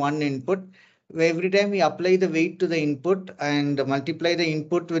more than one input, every time we apply the weight to the input and multiply the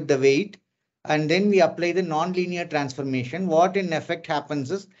input with the weight, and then we apply the nonlinear transformation, what in effect happens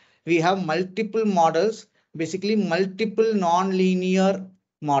is we have multiple models, basically multiple nonlinear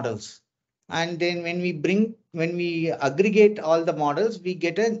models. And then when we aggregate all the models, we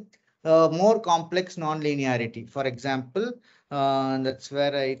get a more complex nonlinearity. For example, that's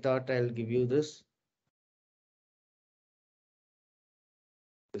where I thought I'll give you this.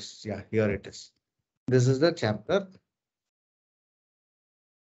 Yeah, here it is. This is the chapter.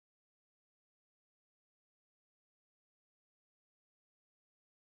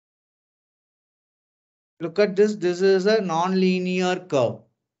 Look at this. This is a non-linear curve.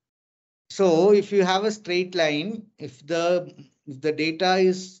 So if you have a straight line, if the data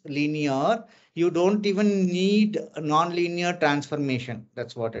is linear, you don't even need a non-linear transformation.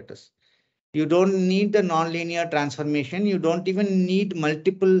 That's what it is. You don't need the nonlinear transformation. You don't even need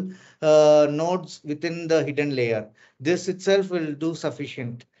multiple nodes within the hidden layer. This itself will do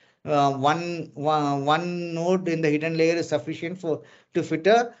sufficient. One node in the hidden layer is sufficient to fit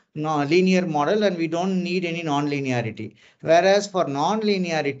a linear model, and we don't need any non-linearity. Whereas for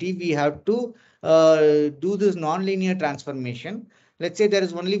non-linearity, we have to do this non-linear transformation. Let's say there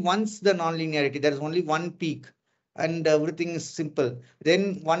is only once the non-linearity, there is only one peak and everything is simple,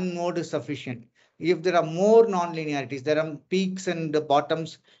 then one node is sufficient. If there are more non-linearities, there are peaks and the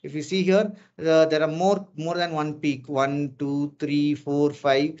bottoms. If you see here, there are more than one peak, 1, 2, 3, 4,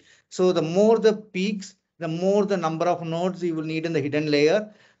 5. So the more the peaks, the more the number of nodes you will need in the hidden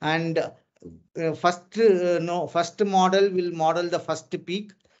layer. And first model will model the first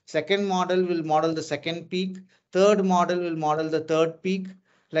peak. Second model will model the second peak. Third model will model the third peak.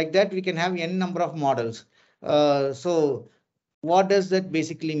 Like that, we can have n number of models. So what does that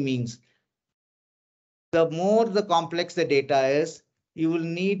basically means? The more the complex the data is, you will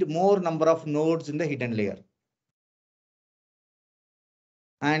need more number of nodes in the hidden layer.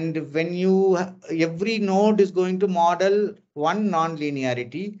 And when every node is going to model one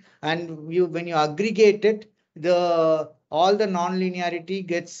non-linearity, and when you aggregate it, all the non-linearity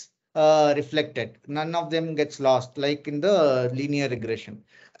gets reflected. None of them gets lost, like in the linear regression.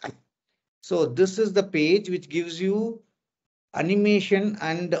 So this is the page which gives you animation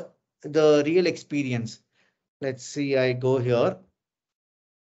and the real experience. Let's see, I go here.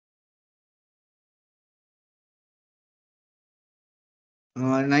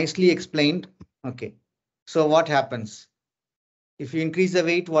 Nicely explained. Okay. So what happens? If you increase the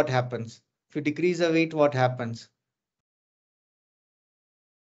weight, what happens? If you decrease the weight, what happens?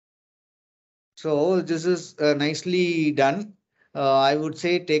 So this is nicely done. I would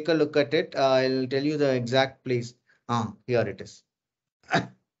say take a look at it. I'll tell you the exact place. Here it is.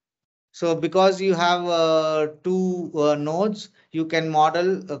 So because you have two nodes, you can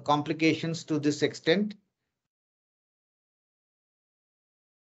model complications to this extent.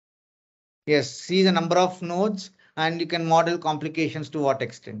 Yes, see the number of nodes and you can model complications to what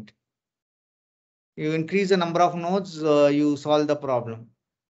extent. You increase the number of nodes, you solve the problem.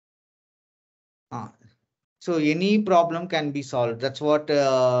 So any problem can be solved. That's what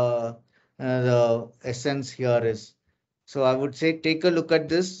the essence here is. So I would say take a look at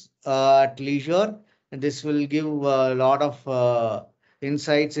this at leisure. This will give a lot of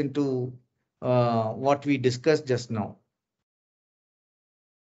insights into what we discussed just now.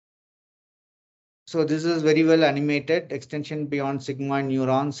 So this is very well animated, extension beyond sigma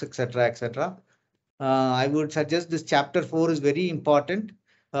neurons, etc., etc. I would suggest this chapter 4 is very important.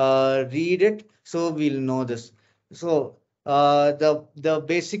 Read it so we'll know this. So the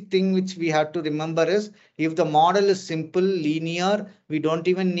basic thing which we have to remember is if the model is simple, linear, we don't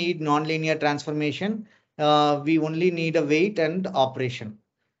even need nonlinear transformation. We only need a weight and operation.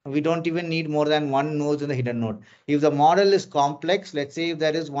 We don't even need more than one node in the hidden node. If the model is complex, let's say if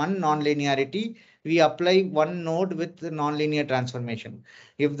there is one nonlinearity, we apply one node with the nonlinear transformation.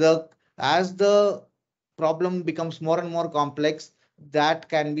 As the problem becomes more and more complex, that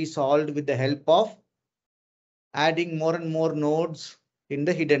can be solved with the help of adding more and more nodes in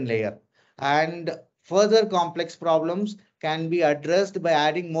the hidden layer. And further complex problems can be addressed by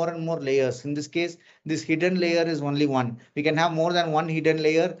adding more and more layers. In this case, this hidden layer is only one. We can have more than one hidden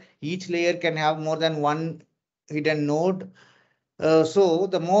layer. Each layer can have more than one hidden node. So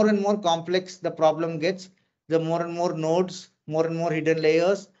the more and more complex the problem gets, the more and more nodes, more and more hidden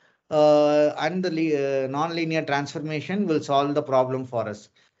layers, and the non-linear transformation will solve the problem for us.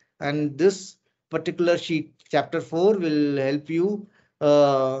 And this particular sheet, chapter 4, will help you,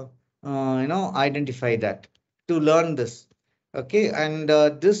 identify that to learn this. Okay, and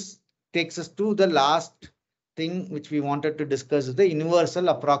this takes us to the last thing which we wanted to discuss, is the universal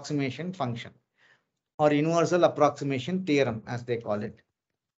approximation function or universal approximation theorem, as they call it.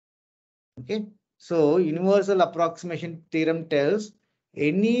 Okay, so universal approximation theorem tells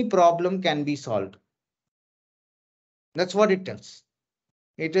any problem can be solved. That's what it tells.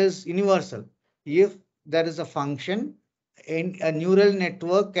 It is universal. If there is a function, in a neural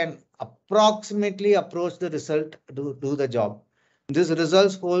network can approximately approach the result to do the job. This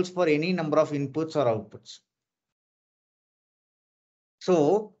result holds for any number of inputs or outputs.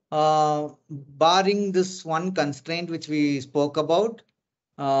 So, barring this one constraint which we spoke about,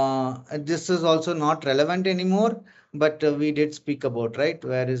 this is also not relevant anymore, but we did speak about, right?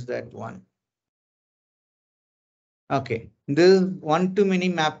 Where is that one? Okay, this one-to-many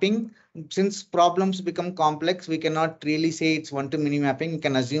mapping. Since problems become complex, we cannot really say it's one-to-many mapping. We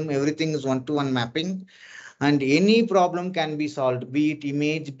can assume everything is one-to-one mapping, and any problem can be solved, be it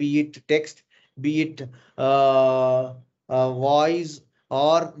image, be it text, be it voice,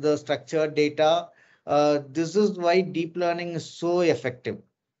 or the structured data. This is why deep learning is so effective.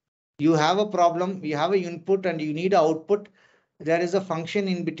 You have a problem, you have an input, and you need an output. There is a function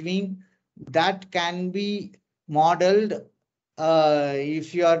in between that can be modeled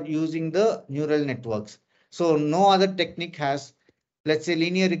if you are using the neural networks. So no other technique has, let's say,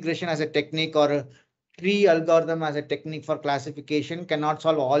 linear regression as a technique or a tree algorithm as a technique for classification cannot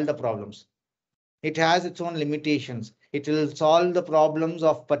solve all the problems. It has its own limitations. It will solve the problems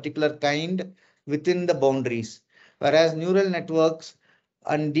of particular kind within the boundaries. Whereas neural networks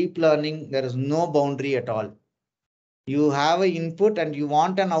and deep learning, there is no boundary at all. You have an input and you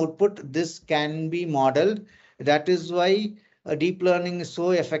want an output. This can be modeled. That is why deep learning is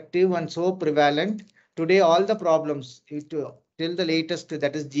so effective and so prevalent. Today, all the problems till the latest,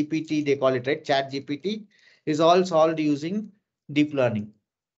 that is GPT, they call it, right? Chat GPT is all solved using deep learning.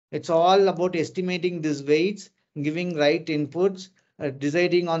 It's all about estimating these weights, giving right inputs,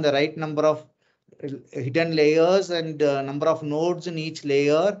 deciding on the right number of hidden layers and number of nodes in each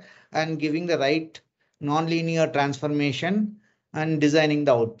layer, and giving the right nonlinear transformation and designing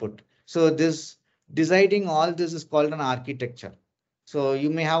the output. So this deciding all this is called an architecture. So you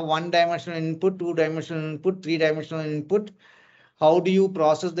may have one-dimensional input, two-dimensional input, three-dimensional input. How do you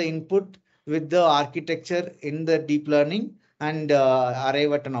process the input with the architecture in the deep learning and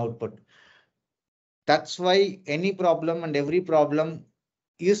arrive at an output? That's why any problem and every problem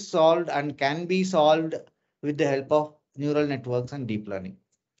is solved and can be solved with the help of neural networks and deep learning.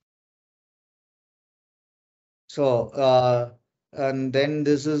 So, and then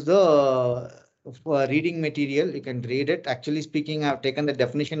this is the reading material. You can read it. Actually speaking, I've taken the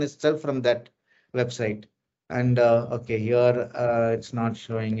definition itself from that website. And okay, here it's not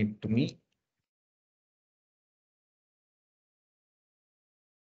showing it to me.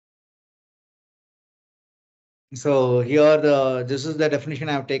 So here this is the definition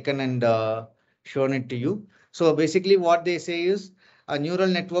I've taken and shown it to you. So basically what they say is neural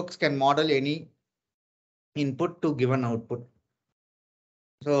networks can model any input to given output.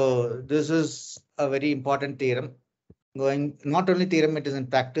 So this is a very important theorem. Not only theorem, it is in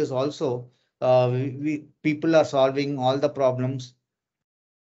practice also. People are solving all the problems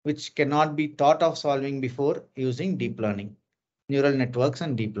which cannot be thought of solving before using deep learning, neural networks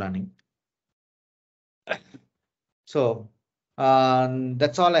and deep learning. So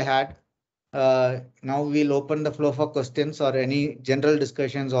that's all I had. Now we'll open the floor for questions or any general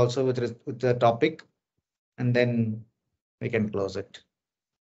discussions also with the topic, and then we can close it.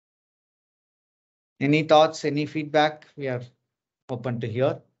 Any thoughts, any feedback? We are open to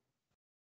hear.